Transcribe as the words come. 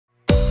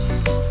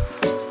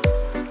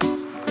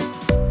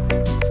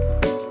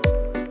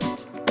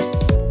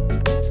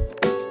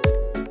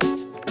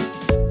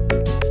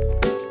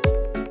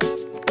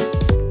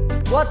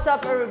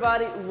up,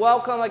 everybody?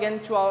 Welcome again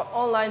to our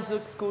online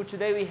Zouk school.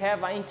 Today we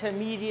have an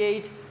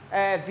intermediate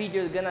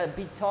video. We're gonna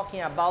be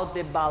talking about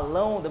the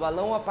balão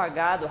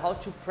apagado, how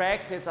to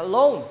practice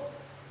alone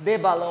the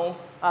balão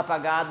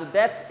apagado.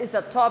 That is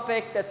a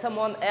topic that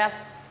someone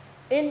asked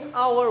in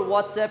our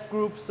WhatsApp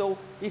group. So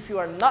if you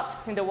are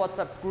not in the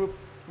WhatsApp group,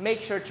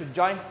 make sure to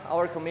join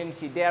our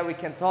community. There we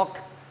can talk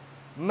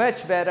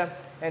much better,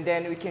 and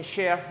then we can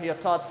share your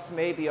thoughts,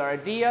 maybe your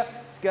idea.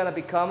 It's gonna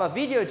become a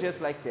video just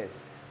like this.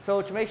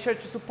 So to make sure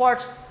to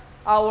support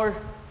our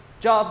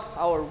job,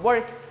 our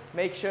work,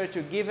 make sure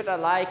to give it a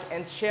like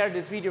and share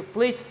this video,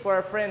 please, for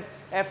a friend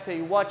after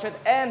you watch it,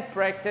 and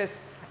practice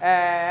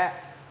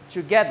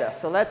together.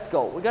 So let's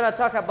go. We're gonna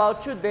talk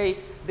about today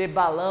the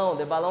balão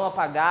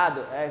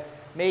apagado, as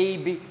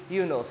maybe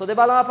you know. So the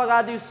balão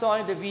apagado you saw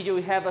in the video,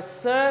 we have a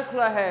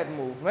circular head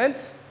movement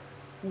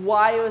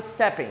while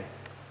stepping.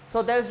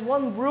 So there's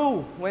one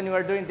rule when you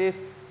are doing this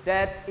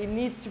that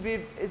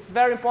it's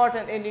very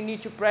important, and you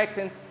need to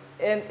practice,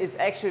 and it's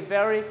actually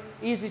very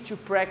easy to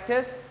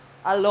practice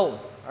alone.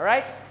 All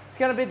right? It's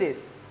gonna be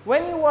this.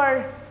 When you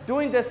are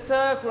doing the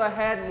circular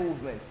head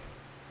movement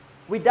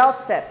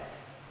without steps,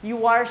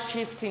 you are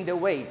shifting the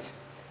weight,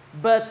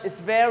 but it's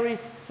very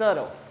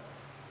subtle.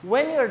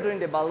 When you are doing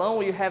the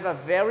balão, you have a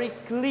very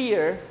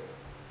clear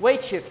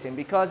weight shifting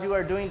because you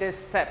are doing the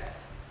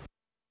steps.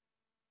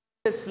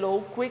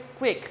 Slow, quick,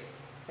 quick.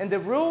 And the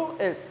rule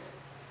is,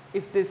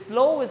 if the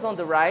slow is on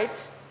the right,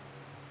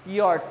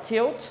 your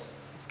tilt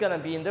is gonna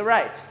be in the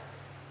right.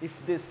 If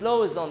the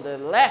slow is on the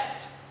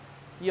left,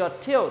 your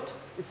tilt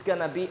is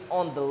gonna be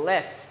on the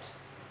left.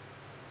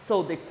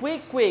 So the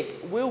quick,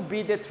 quick will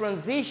be the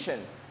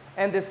transition,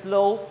 and the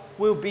slow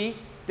will be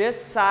this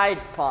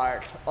side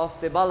part of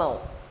the balão.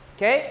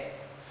 Okay?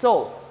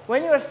 So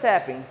when you are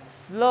stepping,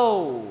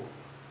 slow,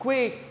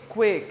 quick,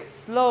 quick,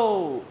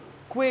 slow,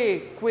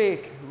 quick,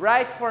 quick,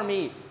 right for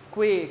me,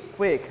 quick,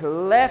 quick,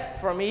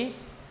 left for me,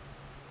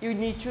 you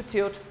need to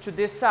tilt to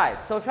this side.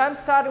 So if I'm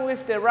starting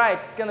with the right,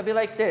 it's gonna be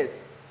like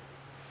this.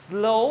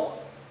 Slow,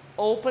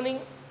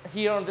 opening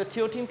here on the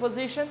tilting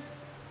position,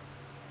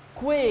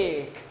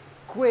 quick,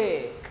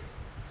 quick,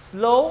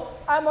 slow,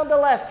 I'm on the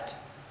left.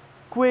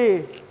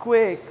 Quick,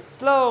 quick,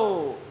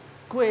 slow,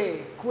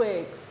 quick,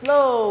 quick,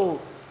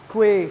 slow,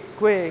 quick,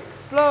 quick,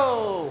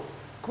 slow,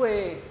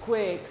 quick,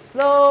 quick,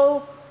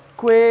 slow,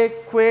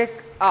 quick,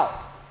 quick,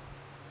 out.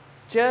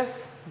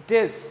 Just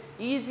this,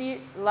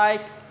 easy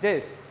like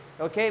this.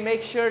 Okay,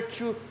 make sure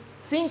to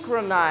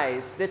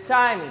synchronize the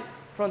timing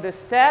from the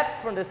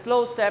step, from the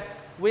slow step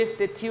with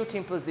the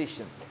tilting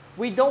position.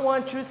 We don't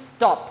want to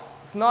stop.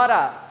 It's not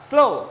a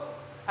slow,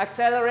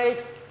 accelerate,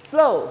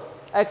 slow,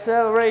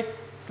 accelerate,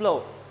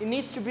 slow. It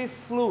needs to be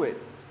fluid,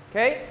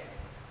 okay?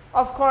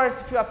 Of course,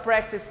 if you are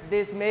practicing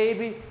this,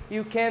 maybe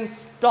you can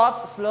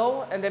stop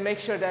slow and then make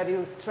sure that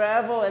you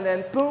travel and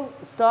then boom,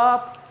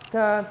 stop,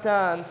 turn,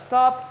 turn,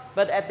 stop.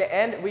 But at the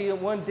end, we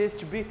want this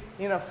to be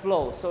in a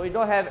flow. So we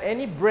don't have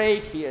any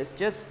break here. It's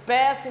just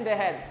passing the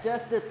head. It's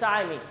just the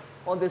timing.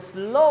 On the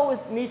slow,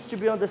 it needs to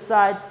be on the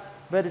side,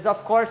 but it's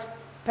of course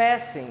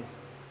passing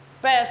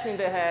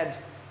the head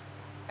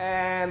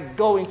and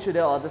going to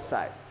the other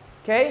side.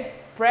 Okay?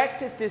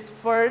 Practice this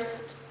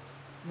first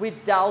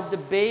without the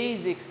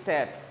basic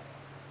step.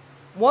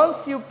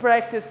 Once you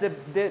practice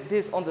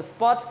this on the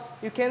spot,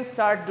 you can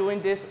start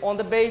doing this on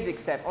the basic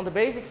step. On the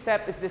basic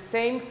step, it's the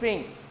same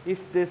thing.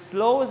 If the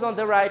slow is on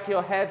the right,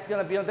 your head's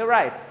gonna be on the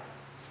right.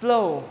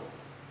 Slow,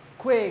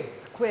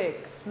 quick,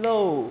 quick,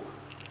 slow,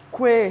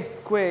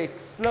 quick, quick,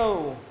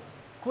 slow,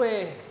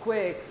 quick,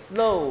 quick,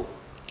 slow,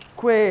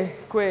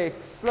 quick, quick,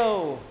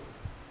 slow,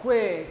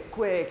 quick,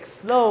 quick,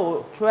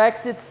 slow. To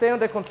exit, stay on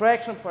the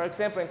contraction, for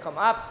example, and come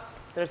up.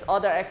 There's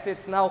other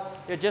exits now.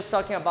 We're just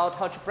talking about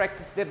how to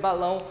practice the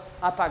balão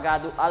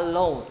apagado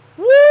alone.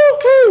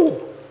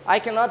 Woohoo! I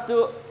cannot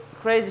do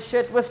crazy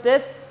shit with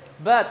this,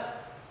 but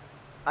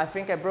I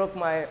think I broke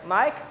my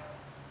mic.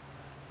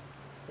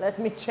 Let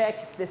me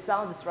check if the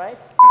sound is right.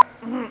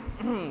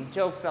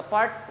 Jokes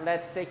apart,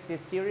 let's take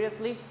this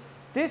seriously.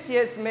 This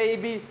is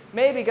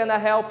maybe gonna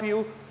help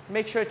you.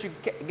 Make sure to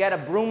get a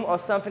broom or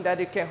something that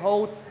you can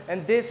hold.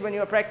 And this, when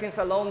you are practicing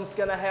alone, is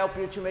gonna help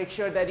you to make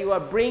sure that you are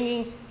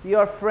bringing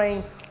your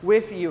frame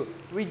with you.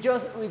 We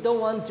don't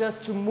want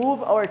just to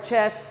move our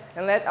chest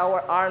and let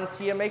our arms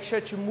here. Make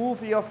sure to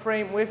move your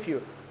frame with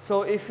you.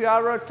 So if you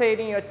are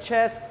rotating, your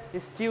chest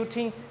is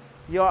tilting,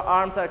 your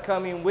arms are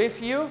coming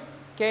with you.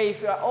 Okay,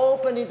 if you are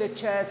opening the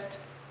chest,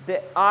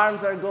 the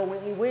arms are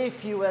going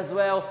with you as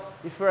well.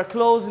 If you are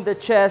closing the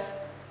chest,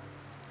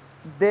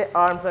 the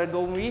arms are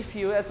going with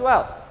you as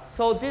well.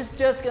 So this is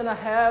just gonna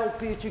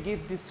help you to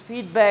give this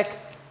feedback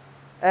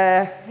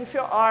if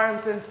your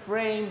arms and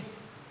frame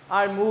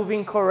are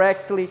moving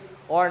correctly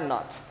or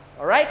not.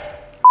 All right?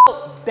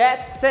 So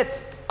that's it.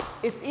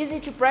 It's easy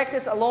to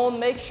practice alone.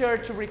 Make sure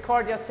to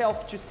record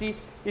yourself to see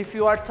if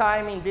you are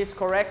timing this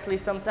correctly.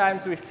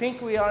 Sometimes we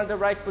think we are in the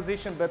right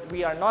position, but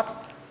we are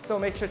not. So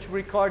make sure to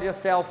record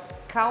yourself.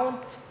 Count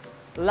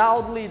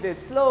loudly the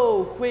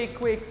slow, quick,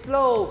 quick,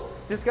 slow.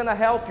 This is gonna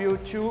help you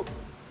to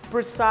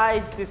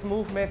precise this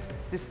movement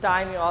this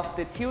time of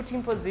the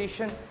tilting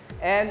position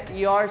and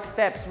your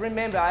steps.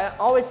 Remember, I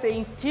always say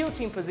in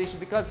tilting position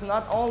because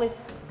not only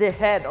the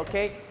head,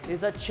 okay,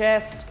 it's a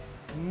chest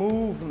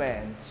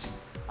movement.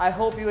 I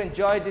hope you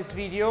enjoyed this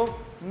video.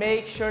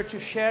 Make sure to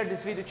share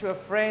this video to a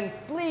friend.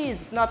 Please,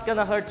 it's not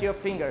gonna hurt your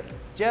finger.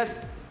 Just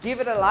give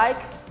it a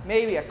like,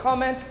 maybe a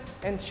comment,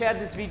 and share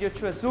this video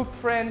to a Zouk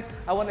friend.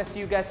 I wanna see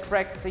you guys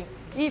practicing.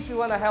 If you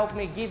wanna help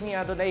me, give me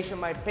a donation.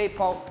 My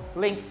PayPal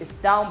link is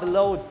down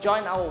below.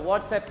 Join our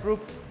WhatsApp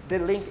group. The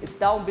link is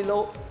down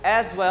below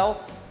as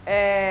well.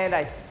 And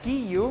I see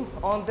you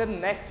on the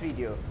next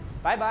video.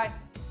 Bye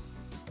bye.